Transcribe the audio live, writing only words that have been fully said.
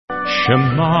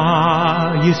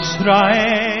Shema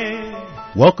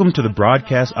Yisrael. Welcome to the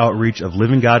broadcast outreach of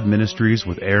Living God Ministries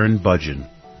with Aaron Budgeon.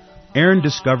 Aaron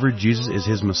discovered Jesus is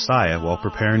his Messiah while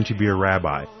preparing to be a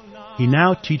rabbi. He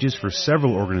now teaches for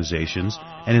several organizations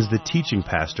and is the teaching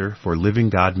pastor for Living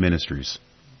God Ministries.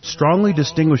 Strongly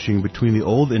distinguishing between the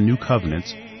Old and New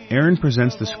Covenants, Aaron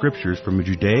presents the Scriptures from a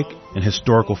Judaic and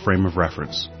historical frame of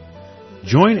reference.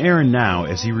 Join Aaron now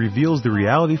as he reveals the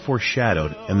reality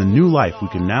foreshadowed and the new life we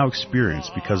can now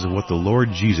experience because of what the Lord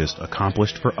Jesus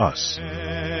accomplished for us.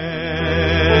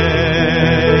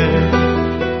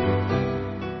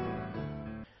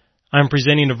 I'm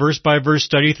presenting a verse-by-verse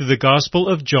study through the Gospel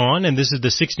of John, and this is the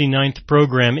 69th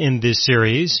program in this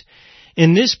series.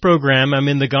 In this program, I'm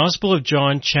in the Gospel of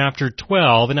John chapter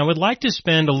 12, and I would like to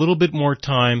spend a little bit more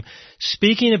time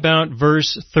speaking about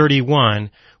verse 31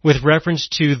 with reference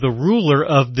to the ruler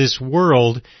of this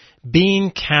world being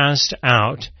cast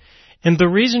out. And the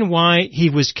reason why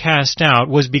he was cast out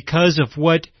was because of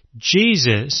what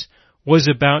Jesus was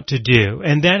about to do,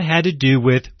 and that had to do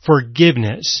with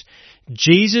forgiveness.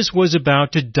 Jesus was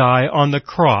about to die on the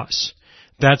cross.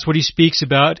 That's what he speaks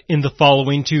about in the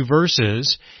following two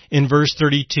verses. In verse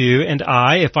 32, "And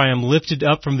I, if I am lifted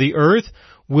up from the earth,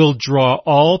 will draw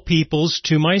all peoples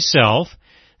to myself."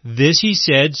 This he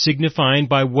said, signifying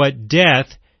by what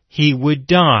death he would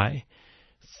die.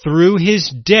 Through his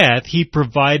death, he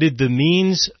provided the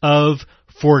means of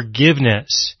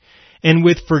forgiveness. And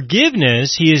with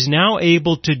forgiveness, he is now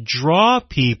able to draw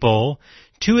people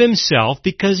to himself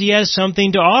because he has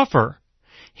something to offer.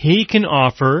 He can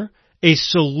offer a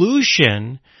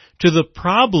solution to the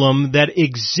problem that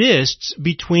exists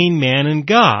between man and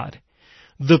God.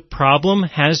 The problem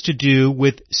has to do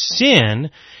with sin.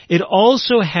 It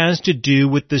also has to do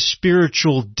with the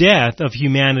spiritual death of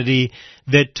humanity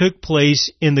that took place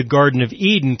in the Garden of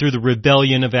Eden through the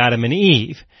rebellion of Adam and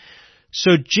Eve.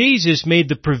 So Jesus made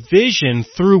the provision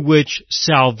through which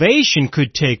salvation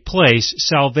could take place,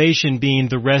 salvation being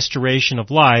the restoration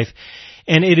of life,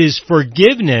 and it is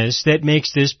forgiveness that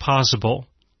makes this possible.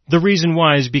 The reason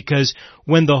why is because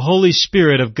when the Holy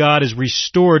Spirit of God is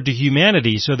restored to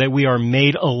humanity so that we are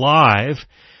made alive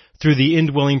through the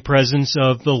indwelling presence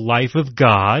of the life of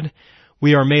God,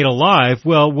 we are made alive.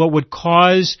 Well, what would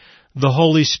cause the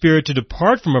Holy Spirit to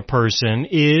depart from a person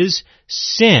is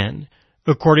sin.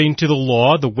 According to the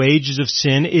law, the wages of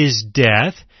sin is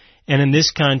death, and in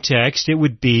this context, it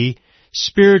would be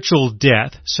spiritual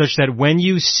death, such that when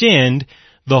you sinned,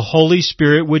 the Holy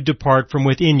Spirit would depart from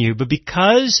within you. But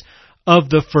because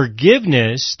of the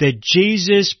forgiveness that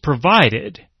Jesus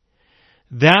provided,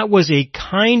 that was a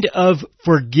kind of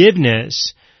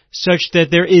forgiveness such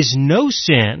that there is no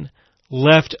sin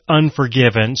left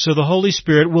unforgiven. So the Holy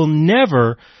Spirit will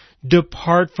never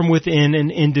depart from within an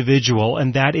individual,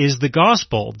 and that is the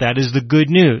gospel. That is the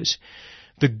good news.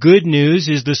 The good news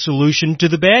is the solution to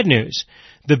the bad news.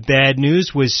 The bad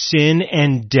news was sin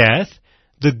and death.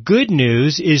 The good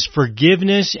news is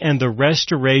forgiveness and the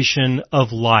restoration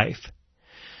of life.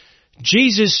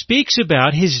 Jesus speaks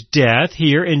about his death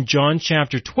here in John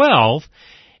chapter 12,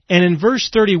 and in verse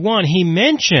 31 he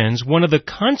mentions one of the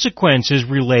consequences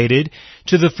related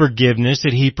to the forgiveness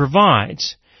that he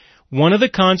provides. One of the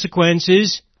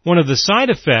consequences, one of the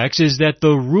side effects, is that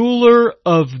the ruler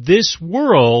of this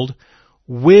world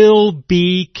will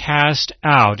be cast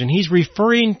out. And he's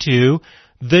referring to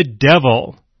the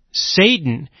devil,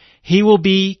 Satan. He will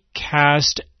be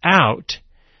cast out.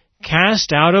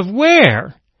 Cast out of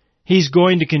where? He's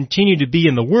going to continue to be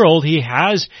in the world. He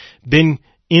has been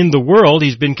in the world.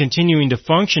 He's been continuing to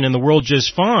function in the world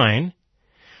just fine.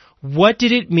 What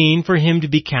did it mean for him to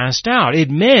be cast out? It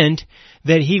meant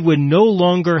that he would no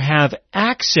longer have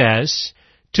access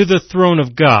to the throne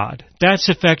of God. That's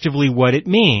effectively what it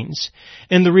means.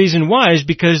 And the reason why is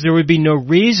because there would be no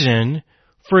reason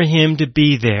for him to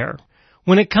be there.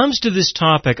 When it comes to this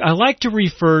topic, I like to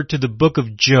refer to the book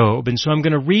of Job, and so I'm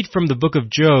going to read from the book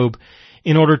of Job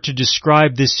in order to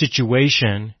describe this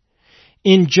situation.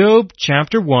 In Job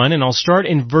chapter 1, and I'll start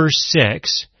in verse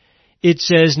 6, it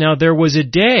says, "Now there was a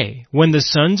day when the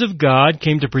sons of God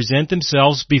came to present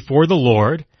themselves before the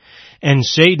Lord, and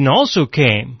Satan also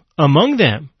came among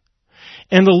them.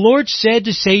 And the Lord said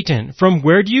to Satan, 'From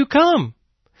where do you come?'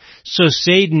 So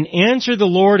Satan answered the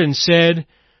Lord and said,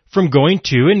 'From going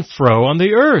to and fro on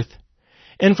the earth,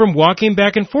 and from walking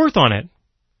back and forth on it.'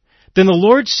 Then the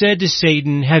Lord said to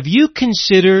Satan, 'Have you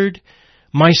considered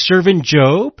my servant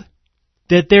Job?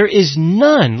 That there is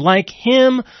none like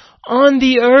him on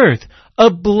the earth, a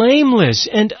blameless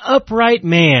and upright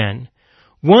man,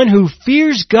 one who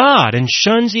fears God and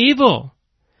shuns evil.'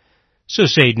 So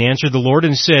Satan answered the Lord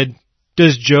and said,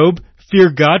 'Does Job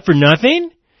fear God for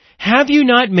nothing? Have you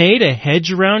not made a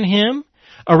hedge around him,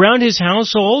 around his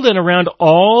household, and around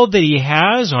all that he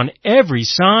has on every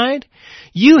side?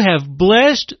 You have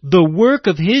blessed the work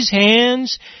of his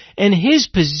hands, and his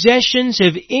possessions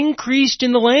have increased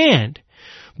in the land.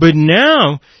 But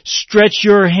now stretch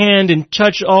your hand and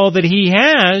touch all that he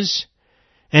has,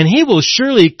 and he will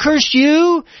surely curse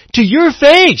you to your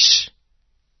face.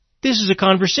 This is a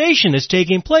conversation that's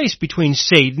taking place between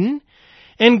Satan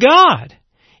and God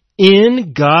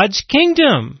in God's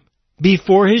kingdom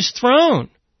before his throne.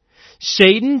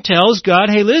 Satan tells God,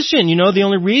 hey, listen, the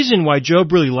only reason why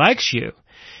Job really likes you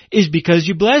is because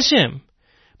you bless him.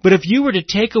 But if you were to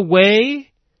take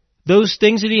away those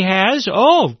things that he has,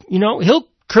 he'll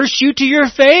curse you to your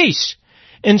face.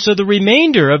 And so the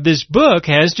remainder of this book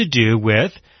has to do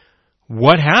with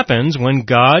what happens when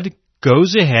God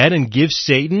goes ahead and gives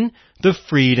Satan the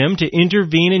freedom to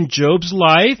intervene in Job's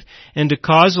life and to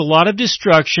cause a lot of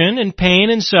destruction and pain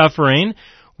and suffering.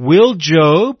 Will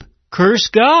Job curse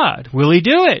God? Will he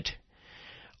do it?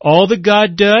 All that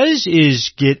God does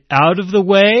is get out of the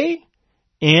way,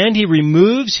 and he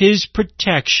removes his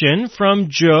protection from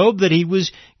Job that he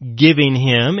was giving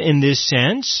him in this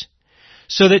sense,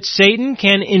 so that Satan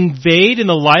can invade in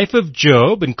the life of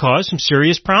Job and cause some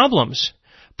serious problems.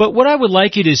 But what I would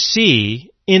like you to see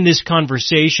in this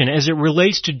conversation as it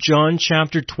relates to John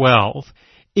chapter 12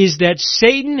 is that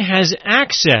Satan has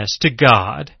access to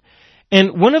God.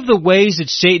 And one of the ways that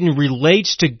Satan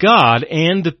relates to God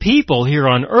and the people here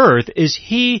on earth is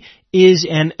he is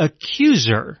an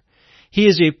accuser. He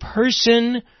is a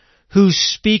person who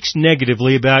speaks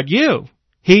negatively about you.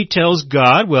 He tells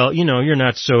God, well, you're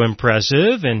not so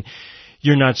impressive and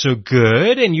you're not so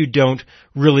good and you don't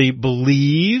really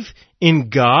believe in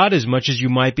God as much as you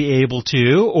might be able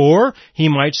to. Or he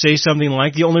might say something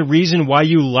like, the only reason why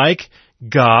you like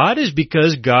God is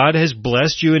because God has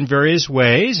blessed you in various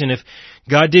ways, and if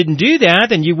God didn't do that,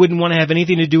 then you wouldn't want to have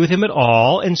anything to do with him at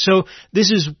all. And so this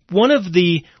is one of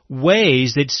the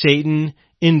ways that Satan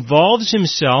involves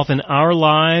himself in our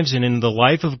lives and in the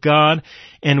life of God,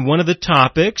 and one of the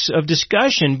topics of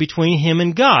discussion between him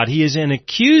and God. He is an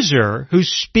accuser who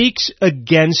speaks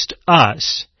against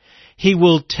us. He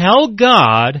will tell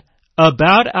God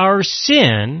about our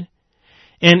sin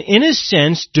and in a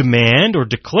sense demand or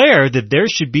declare that there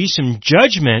should be some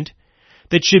judgment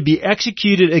that should be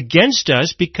executed against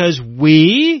us because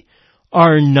we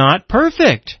are not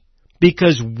perfect,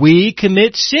 because we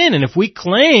commit sin. And if we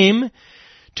claim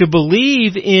to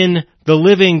believe in the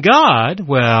living God,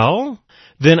 well,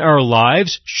 then our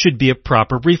lives should be a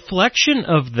proper reflection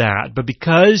of that. But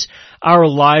because our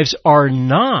lives are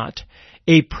not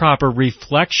a proper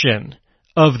reflection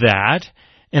of that,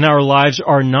 and our lives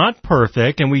are not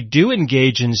perfect, and we do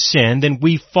engage in sin, then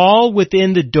we fall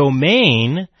within the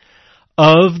domain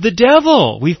of the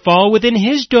devil. We fall within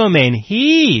his domain.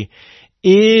 He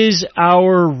is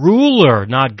our ruler,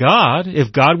 not God.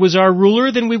 If God was our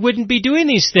ruler, then we wouldn't be doing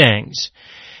these things.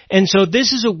 And so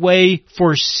this is a way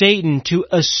for Satan to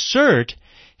assert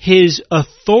his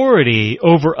authority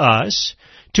over us,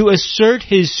 to assert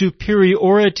his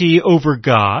superiority over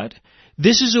God.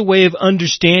 This is a way of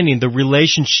understanding the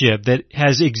relationship that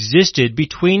has existed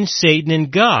between Satan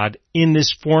and God in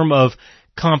this form of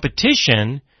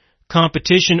competition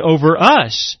over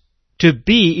us to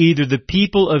be either the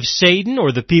people of Satan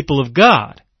or the people of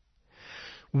God.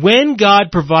 When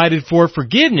God provided for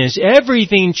forgiveness,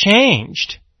 everything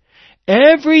changed.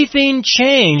 Everything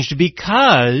changed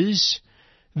because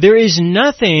there is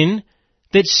nothing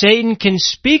that Satan can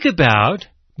speak about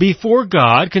before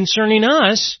God concerning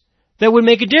us that would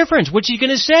make a difference. What's he going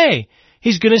to say?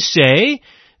 He's going to say,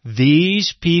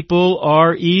 these people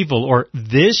are evil, or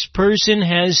this person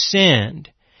has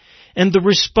sinned. And the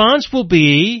response will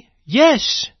be,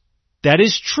 yes, that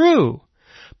is true.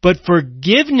 But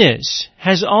forgiveness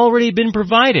has already been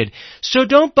provided. So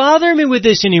don't bother me with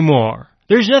this anymore.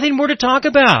 There's nothing more to talk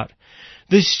about.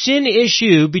 The sin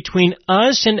issue between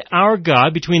us and our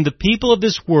God, between the people of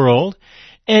this world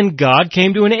and God,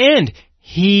 came to an end.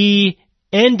 He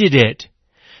ended it.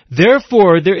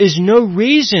 Therefore, there is no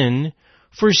reason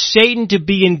for Satan to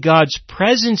be in God's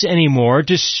presence anymore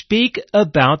to speak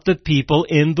about the people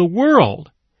in the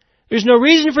world. There's no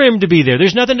reason for him to be there.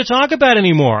 There's nothing to talk about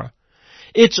anymore.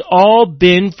 It's all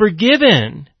been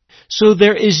forgiven. So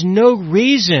there is no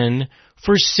reason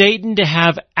for Satan to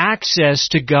have access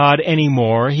to God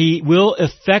anymore. He will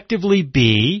effectively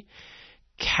be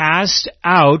cast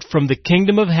out from the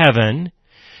kingdom of heaven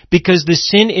because the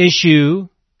sin issue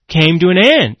came to an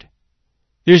end.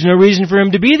 There's no reason for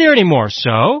him to be there anymore,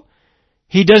 so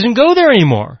he doesn't go there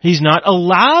anymore. He's not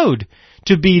allowed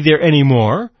to be there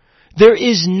anymore. there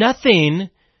is nothing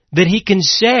that he can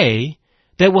say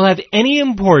that will have any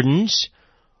importance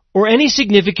or any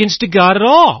significance to God at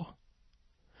all.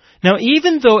 Now,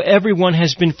 even though everyone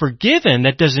has been forgiven,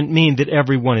 that doesn't mean that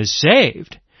everyone is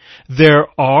saved. There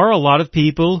are a lot of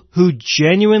people who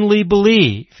genuinely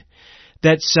believe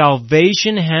that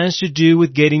salvation has to do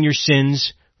with getting your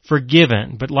sins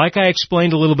forgiven. But like I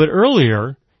explained a little bit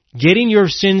earlier, getting your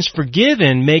sins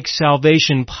forgiven makes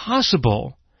salvation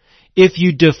possible if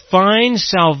you define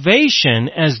salvation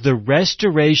as the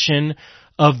restoration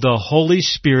of the Holy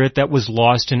Spirit that was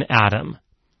lost in Adam.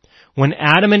 When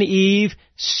Adam and Eve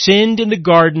sinned in the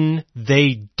garden,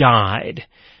 they died.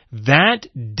 That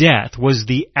death was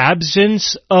the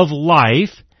absence of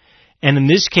life, and in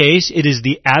this case, it is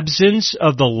the absence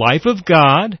of the life of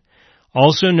God,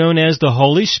 also known as the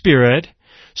Holy Spirit.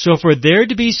 So for there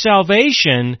to be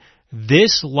salvation,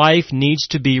 this life needs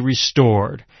to be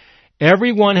restored.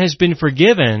 Everyone has been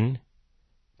forgiven,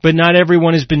 but not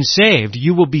everyone has been saved.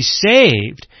 You will be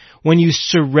saved when you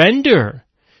surrender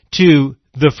to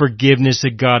the forgiveness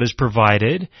that God has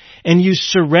provided, and you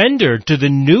surrender to the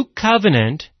new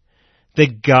covenant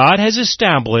that God has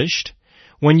established,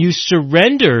 when you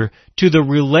surrender to the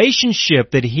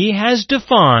relationship that He has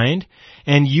defined,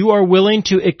 and you are willing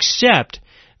to accept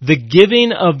the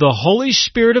giving of the Holy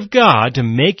Spirit of God to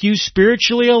make you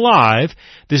spiritually alive.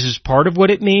 This is part of what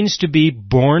it means to be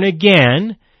born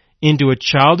again into a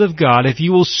child of God. If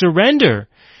you will surrender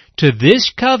to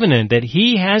this covenant that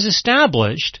He has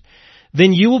established,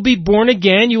 then you will be born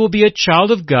again, you will be a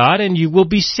child of God, and you will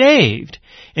be saved.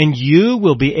 And you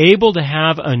will be able to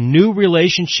have a new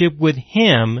relationship with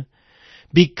Him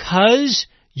because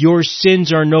your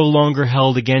sins are no longer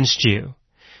held against you.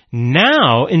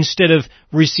 Now, instead of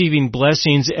receiving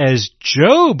blessings as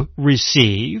Job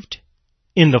received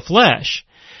in the flesh,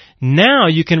 now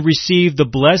you can receive the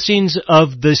blessings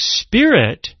of the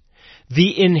Spirit,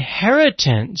 the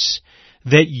inheritance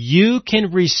that you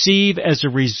can receive as a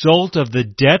result of the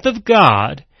death of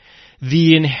God.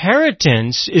 The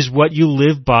inheritance is what you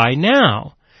live by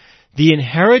now. The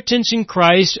inheritance in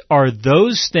Christ are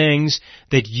those things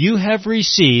that you have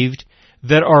received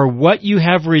that are what you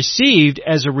have received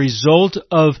as a result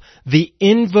of the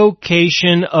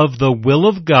invocation of the will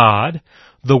of God.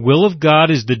 The will of God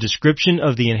is the description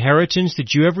of the inheritance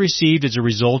that you have received as a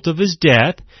result of His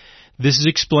death. This is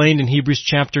explained in Hebrews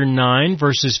chapter 9,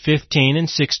 verses 15 and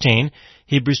 16.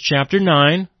 Hebrews chapter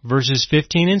 9, verses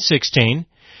 15 and 16.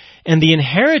 And the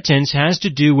inheritance has to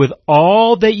do with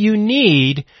all that you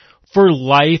need for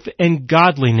life and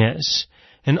godliness.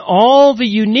 And all that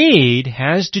you need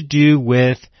has to do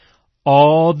with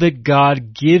all that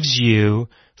God gives you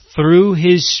through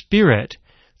His Spirit,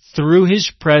 through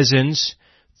His presence,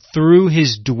 through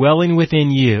His dwelling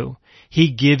within you.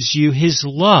 He gives you His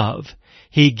love.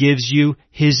 He gives you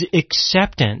His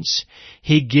acceptance.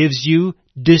 He gives you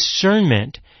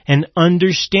discernment and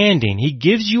understanding. He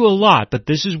gives you a lot, but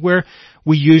this is where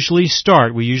we usually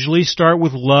start. We usually start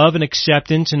with love and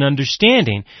acceptance and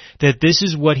understanding that this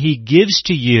is what He gives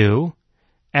to you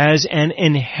as an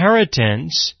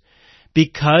inheritance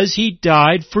because He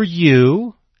died for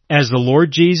you, as the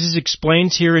Lord Jesus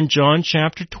explains here in John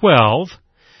chapter 12,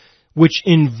 which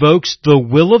invokes the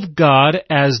will of God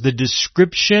as the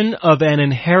description of an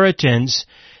inheritance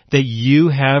that you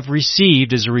have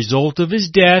received as a result of His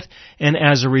death and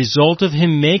as a result of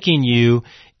Him making you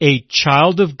a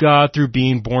child of God through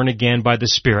being born again by the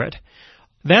Spirit.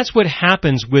 That's what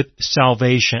happens with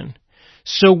salvation.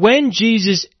 So when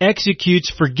Jesus executes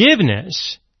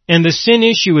forgiveness and the sin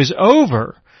issue is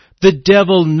over, the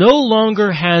devil no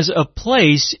longer has a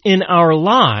place in our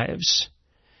lives.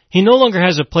 He no longer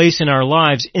has a place in our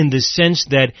lives in the sense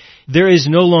that there is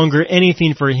no longer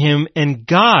anything for him and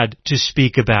God to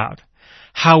speak about.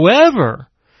 However,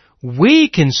 we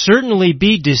can certainly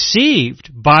be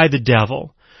deceived by the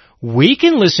devil. We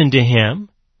can listen to him.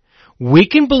 We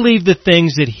can believe the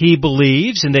things that he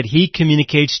believes and that he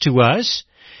communicates to us.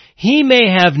 He may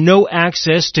have no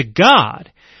access to God,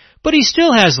 but he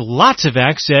still has lots of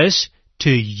access to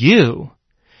you.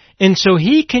 And so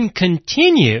he can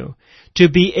continue to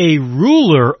be a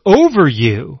ruler over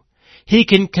you. He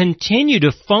can continue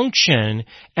to function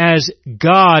as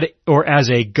God or as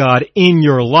a God in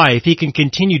your life. He can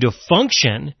continue to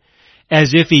function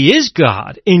as if he is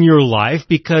God in your life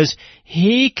because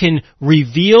he can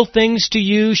reveal things to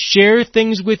you, share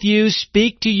things with you,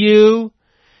 speak to you,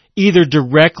 either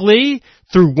directly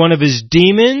through one of his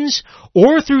demons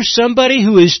or through somebody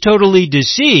who is totally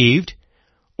deceived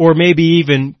or maybe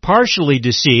even partially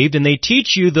deceived, and they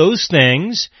teach you those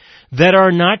things that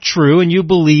are not true, and you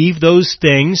believe those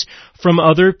things from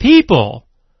other people.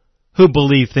 who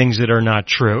believe things that are not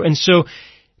true. And so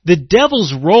the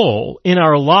devil's role in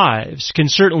our lives can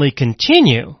certainly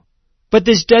continue, but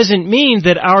this doesn't mean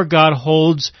that our God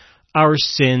holds our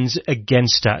sins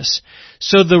against us.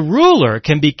 So the ruler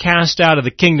can be cast out of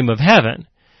the kingdom of heaven,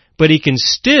 but he can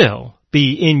still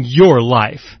be in your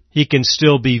life. He can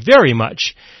still be very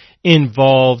much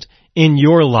involved in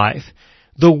your life.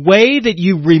 The way that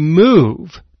you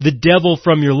remove the devil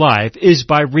from your life is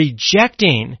by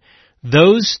rejecting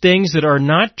those things that are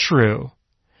not true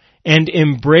and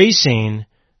embracing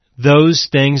those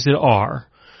things that are.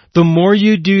 The more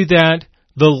you do that,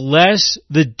 the less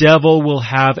the devil will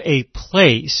have a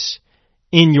place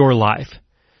in your life.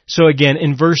 So again,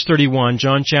 in verse 31,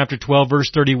 John chapter 12,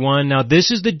 verse 31, now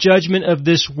this is the judgment of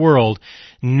this world.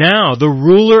 Now the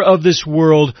ruler of this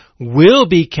world will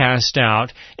be cast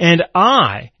out, and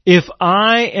I, if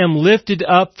I am lifted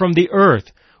up from the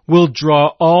earth, will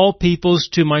draw all peoples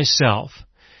to myself.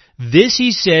 This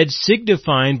he said,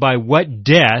 signifying by what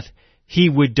death he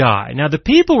would die. Now the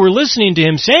people were listening to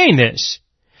him saying this,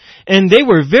 and they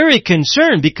were very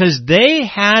concerned because they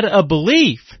had a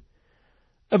belief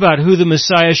about who the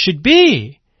Messiah should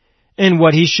be and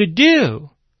what he should do.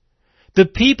 The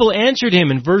people answered him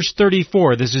in verse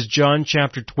 34. This is John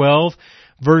chapter 12,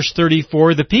 verse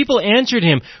 34. The people answered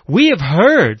him, we have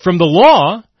heard from the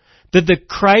law that the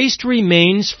Christ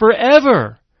remains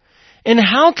forever. And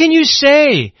how can you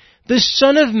say the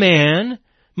Son of Man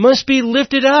must be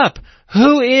lifted up?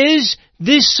 Who is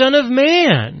this Son of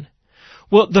Man?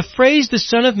 Well, the phrase the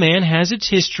Son of Man has its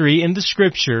history in the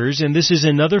Scriptures, and this is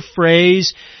another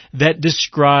phrase that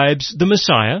describes the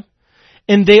Messiah.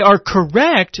 And they are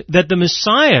correct that the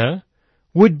Messiah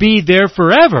would be there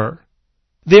forever.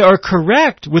 They are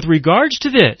correct with regards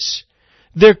to this.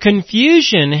 Their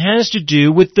confusion has to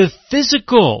do with the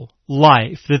physical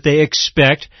life that they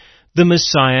expect the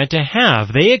Messiah to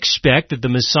have. They expect that the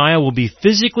Messiah will be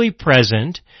physically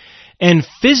present and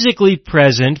physically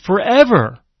present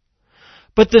forever.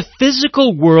 But the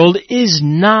physical world is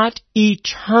not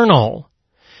eternal.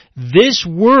 This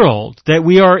world that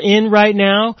we are in right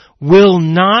now will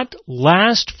not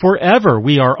last forever.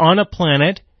 We are on a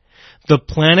planet. The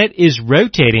planet is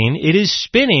rotating. It is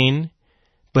spinning,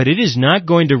 but it is not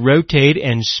going to rotate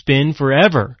and spin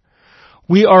forever.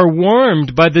 We are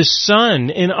warmed by the sun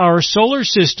in our solar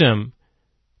system,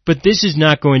 but this is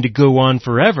not going to go on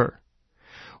forever.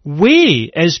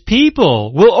 We, as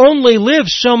people, will only live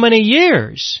so many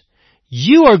years.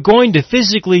 You are going to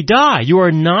physically die. You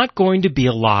are not going to be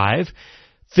alive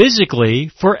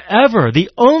physically forever.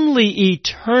 The only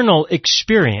eternal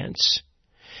experience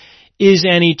is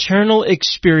an eternal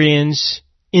experience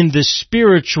in the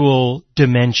spiritual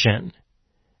dimension.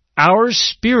 Our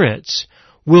spirits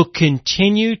will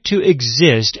continue to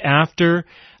exist after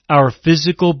our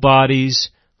physical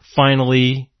bodies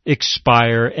finally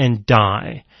expire and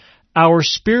die. Our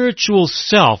spiritual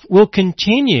self will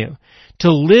continue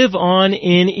to live on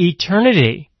in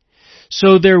eternity.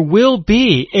 So there will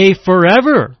be a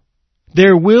forever.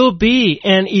 There will be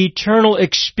an eternal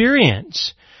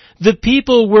experience. The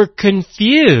people were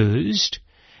confused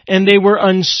and they were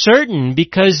uncertain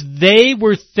because they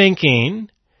were thinking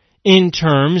in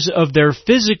terms of their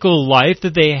physical life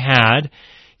that they had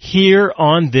here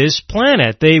on this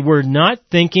planet. They were not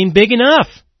thinking big enough.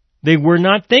 They were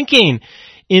not thinking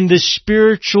in the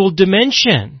spiritual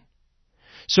dimension.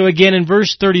 So again in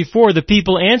verse 34, the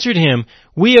people answered him,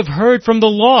 we have heard from the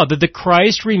law that the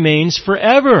Christ remains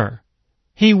forever.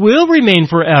 He will remain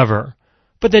forever.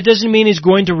 But that doesn't mean he's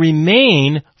going to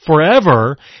remain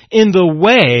forever in the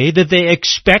way that they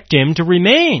expect him to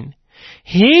remain.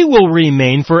 He will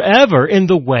remain forever in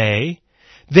the way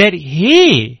that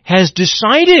he has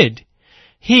decided.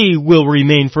 He will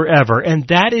remain forever, and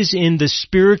that is in the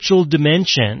spiritual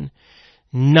dimension,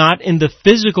 not in the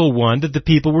physical one that the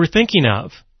people were thinking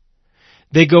of.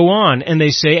 They go on and they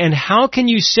say, and how can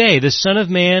you say the Son of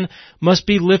Man must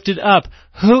be lifted up?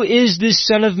 Who is this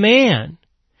Son of Man?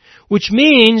 Which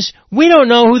means we don't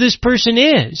know who this person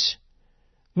is.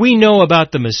 We know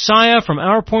about the Messiah from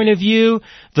our point of view.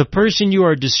 The person you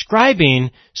are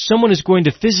describing, someone is going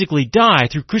to physically die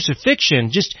through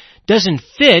crucifixion, just doesn't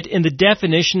fit in the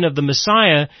definition of the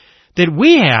Messiah that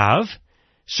we have.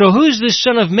 So who's this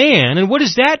Son of Man, and what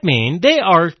does that mean? They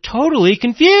are totally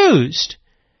confused.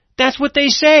 That's what they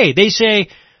say. They say,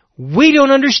 we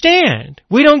don't understand.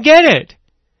 We don't get it.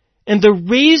 And the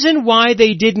reason why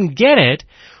they didn't get it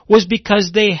was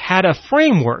because they had a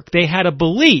framework. They had a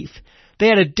belief. They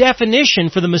had a definition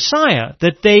for the Messiah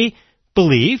that they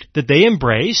believed, that they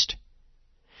embraced.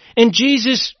 And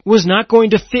Jesus was not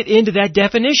going to fit into that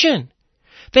definition.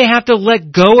 They have to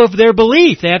let go of their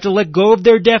belief. They have to let go of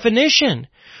their definition.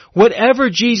 Whatever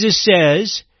Jesus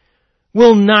says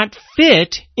will not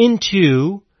fit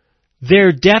into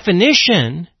their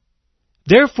definition.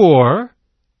 Therefore,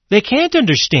 they can't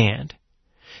understand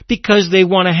because they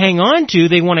want to hang on to,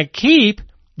 they want to keep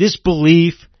this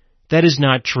belief that is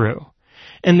not true.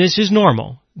 And this is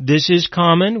normal. This is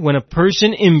common when a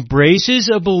person embraces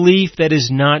a belief that is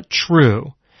not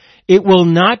true. It will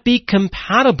not be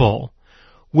compatible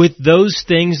with those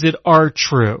things that are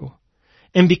true.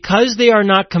 And because they are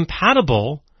not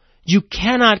compatible, you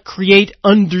cannot create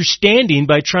understanding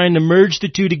by trying to merge the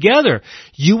two together.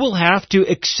 You will have to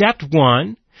accept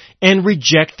one and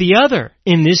reject the other.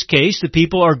 In this case, the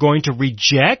people are going to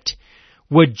reject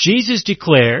what Jesus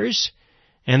declares,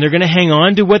 and they're going to hang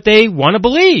on to what they want to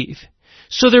believe.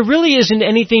 So there really isn't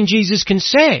anything Jesus can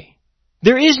say.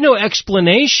 There is no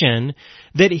explanation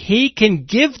that he can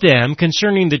give them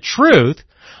concerning the truth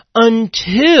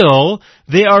until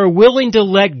they are willing to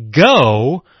let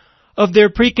go of their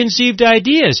preconceived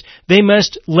ideas. They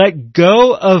must let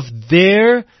go of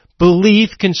their belief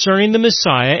concerning the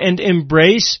Messiah and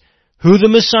embrace who the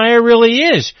Messiah really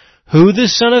is, who the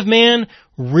Son of Man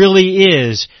really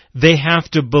is. They have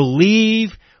to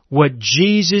believe what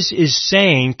Jesus is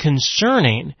saying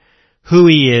concerning who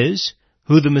he is,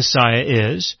 who the Messiah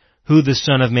is, who the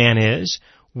Son of Man is,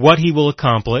 what he will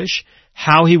accomplish,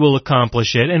 how he will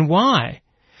accomplish it, and why.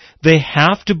 They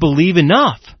have to believe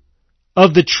enough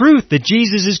of the truth that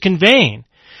Jesus is conveying.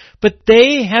 But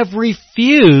they have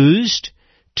refused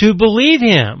to believe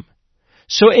him.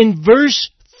 So in verse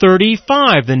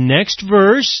 35, the next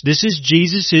verse, this is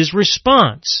Jesus'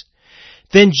 response.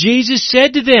 Then Jesus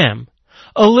said to them,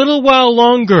 "A little while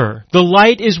longer, the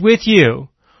light is with you.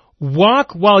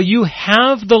 Walk while you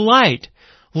have the light,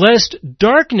 lest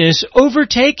darkness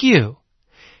overtake you.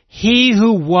 He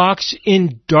who walks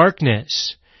in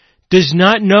darkness does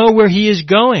not know where he is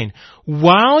going.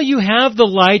 While you have the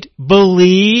light,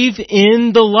 believe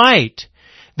in the light,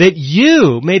 that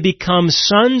you may become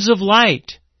sons of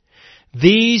light."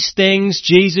 These things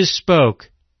Jesus spoke,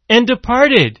 and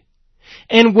departed,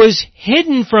 and was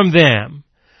hidden from them.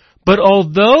 But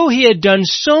although he had done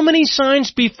so many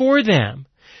signs before them,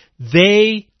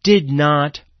 they did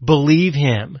not believe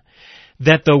him,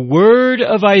 that the word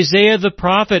of Isaiah the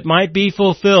prophet might be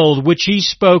fulfilled, which he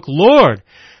spoke, "Lord,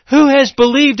 who has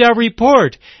believed our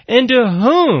report, and to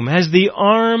whom has the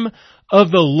arm of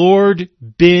the Lord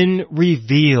been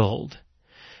revealed?"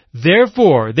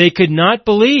 Therefore they could not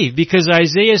believe, because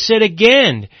Isaiah said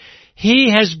again,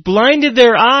 "He has blinded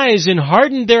their eyes and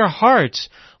hardened their hearts,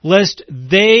 lest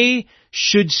they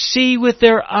should see with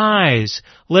their eyes,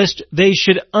 lest they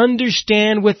should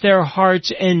understand with their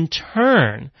hearts and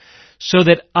turn, so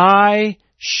that I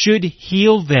should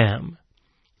heal them."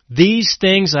 These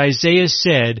things Isaiah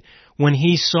said when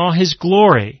he saw his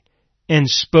glory and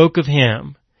spoke of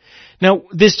him. Now,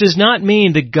 this does not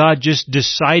mean that God just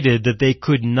decided that they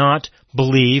could not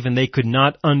believe and they could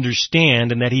not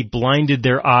understand and that he blinded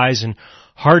their eyes and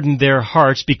hardened their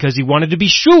hearts because he wanted to be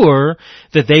sure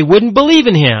that they wouldn't believe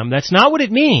in him. That's not what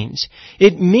it means.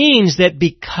 It means that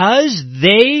because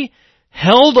they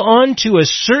held on to a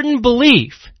certain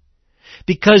belief,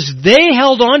 because they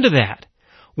held on to that,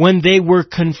 when they were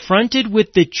confronted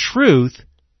with the truth,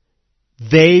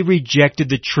 they rejected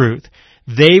the truth.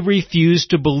 They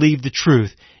refused to believe the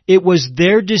truth. It was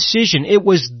their decision. It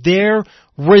was their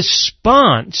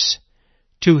response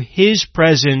to his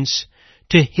presence,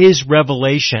 to his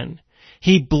revelation.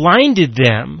 He blinded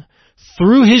them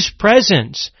through his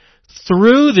presence,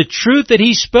 through the truth that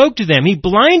he spoke to them. He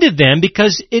blinded them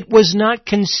because it was not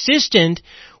consistent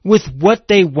with what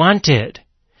they wanted.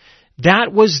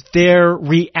 That was their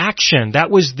reaction.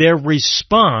 That was their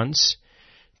response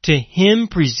to him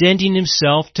presenting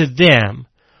himself to them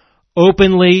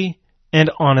openly and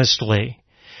honestly.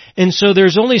 And so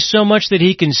there's only so much that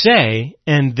he can say,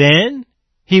 and then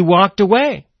he walked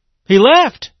away. He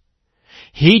left.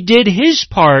 He did his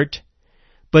part,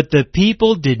 but the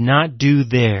people did not do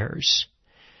theirs.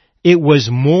 It was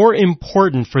more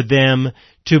important for them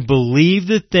to believe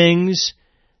the things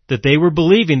that they were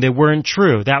believing that weren't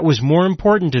true. That was more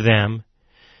important to them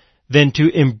than to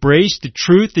embrace the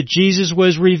truth that Jesus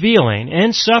was revealing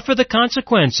and suffer the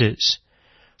consequences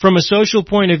from a social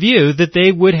point of view that they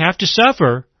would have to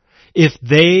suffer if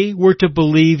they were to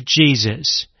believe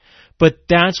Jesus. But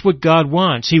that's what God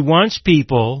wants. He wants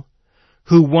people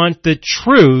who want the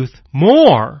truth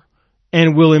more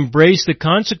and will embrace the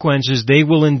consequences they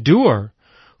will endure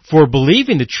for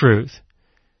believing the truth.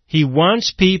 He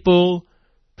wants people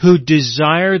who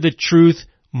desire the truth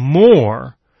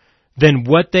more than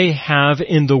what they have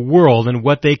in the world and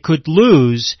what they could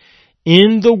lose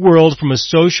in the world from a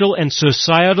social and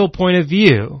societal point of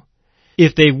view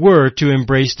if they were to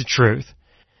embrace the truth.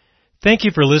 Thank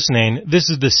you for listening. This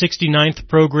is the 69th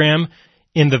program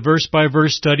in the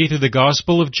verse-by-verse study through the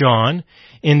Gospel of John.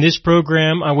 In this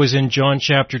program, I was in John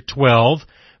chapter 12,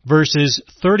 verses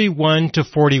 31 to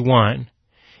 41.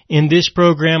 In this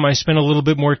program, I spent a little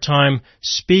bit more time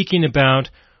speaking about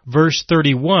verse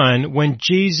 31 when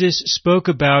Jesus spoke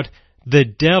about the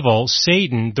devil,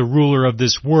 Satan, the ruler of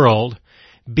this world,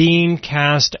 being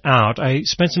cast out. I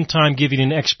spent some time giving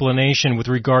an explanation with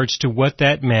regards to what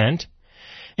that meant.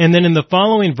 And then in the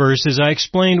following verses, I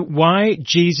explained why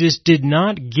Jesus did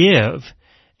not give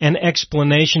an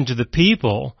explanation to the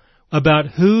people about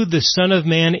who the Son of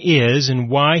Man is and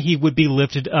why he would be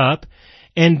lifted up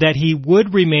and that he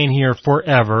would remain here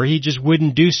forever. He just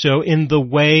wouldn't do so in the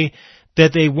way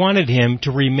that they wanted him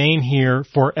to remain here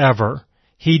forever.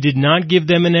 He did not give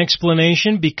them an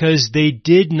explanation because they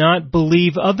did not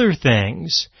believe other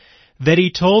things that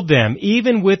he told them.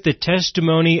 Even with the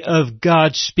testimony of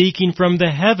God speaking from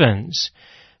the heavens,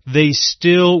 they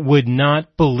still would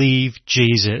not believe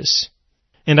Jesus.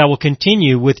 And I will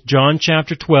continue with John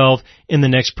chapter 12 in the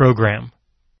next program.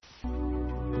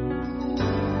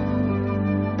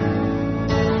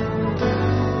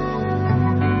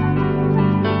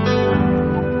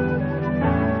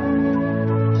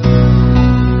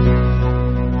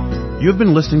 You have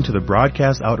been listening to the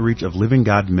broadcast outreach of Living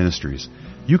God Ministries.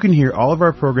 You can hear all of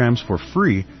our programs for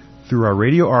free through our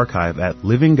radio archive at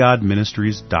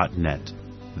livinggodministries.net.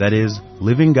 That is,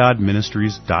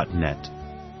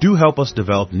 livinggodministries.net. Do help us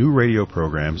develop new radio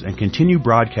programs and continue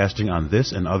broadcasting on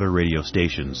this and other radio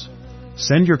stations.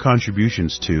 Send your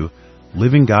contributions to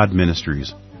Living God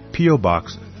Ministries, P.O.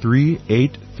 Box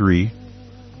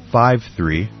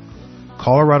 38353,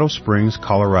 Colorado Springs,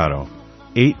 Colorado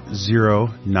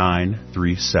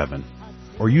 80937,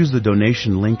 or use the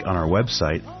donation link on our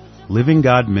website,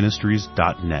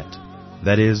 livinggodministries.net.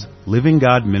 That is,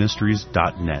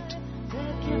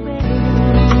 livinggodministries.net.